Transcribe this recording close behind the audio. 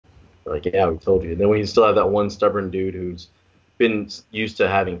Like, yeah, we told you. And then we still have that one stubborn dude who's been used to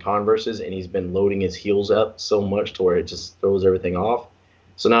having Converses, and he's been loading his heels up so much to where it just throws everything off.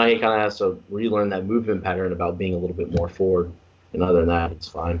 So now he kind of has to relearn that movement pattern about being a little bit more forward. And other than that, it's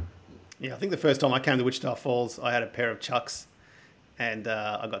fine. Yeah, I think the first time I came to Wichita Falls, I had a pair of Chucks, and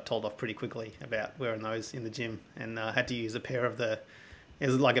I got told off pretty quickly about wearing those in the gym, and I had to use a pair of the.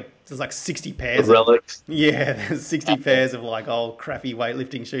 There's like 60 The pairs of, relics. yeah, there's 60 pairs of like old crappy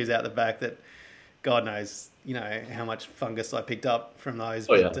weightlifting shoes out the back that God knows, how much fungus I picked up from those.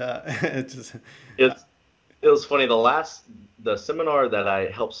 Oh But yeah. it's just, It's it was funny. The seminar that I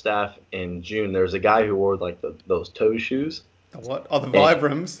helped staff in June, there was a guy who wore like those toe shoes. the what? Oh, the And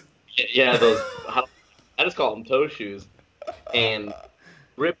Vibrams. yeah, those I just call them toe shoes. And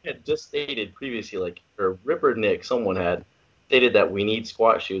Rip had just stated previously, like, or Rip or Nick, someone had stated that we need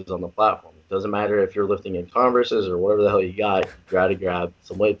squat shoes on the platform. It doesn't matter if you're lifting in Converses or whatever the hell you got to grab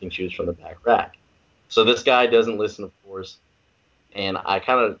some weightlifting shoes from the back rack. So this guy doesn't listen, of course, and I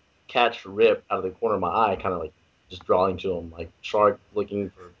kind of catch Rip out of the corner of my eye, kind of like just drawing to him, like shark looking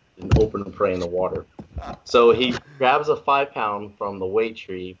for an open prey in the water. So he grabs a 5 pound from the weight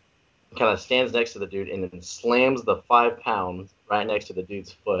tree, kind of stands next to the dude, and then slams the 5 pounds right next to the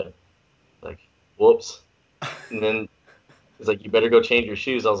dude's foot. Like, whoops. And then he's like, "You better go change your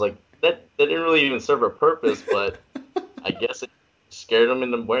shoes." I was like, that didn't really even serve a purpose, but I guess it scared him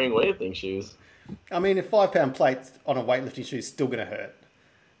into wearing weightlifting shoes. I mean, a 5 pound plate on a weightlifting shoe is still going to hurt.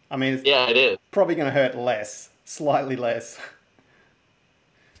 I mean, it's Yeah, it is. probably going to hurt less, slightly less.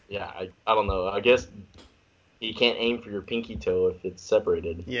 Yeah, I don't know. I guess you can't aim for your pinky toe if it's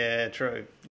separated. Yeah, true.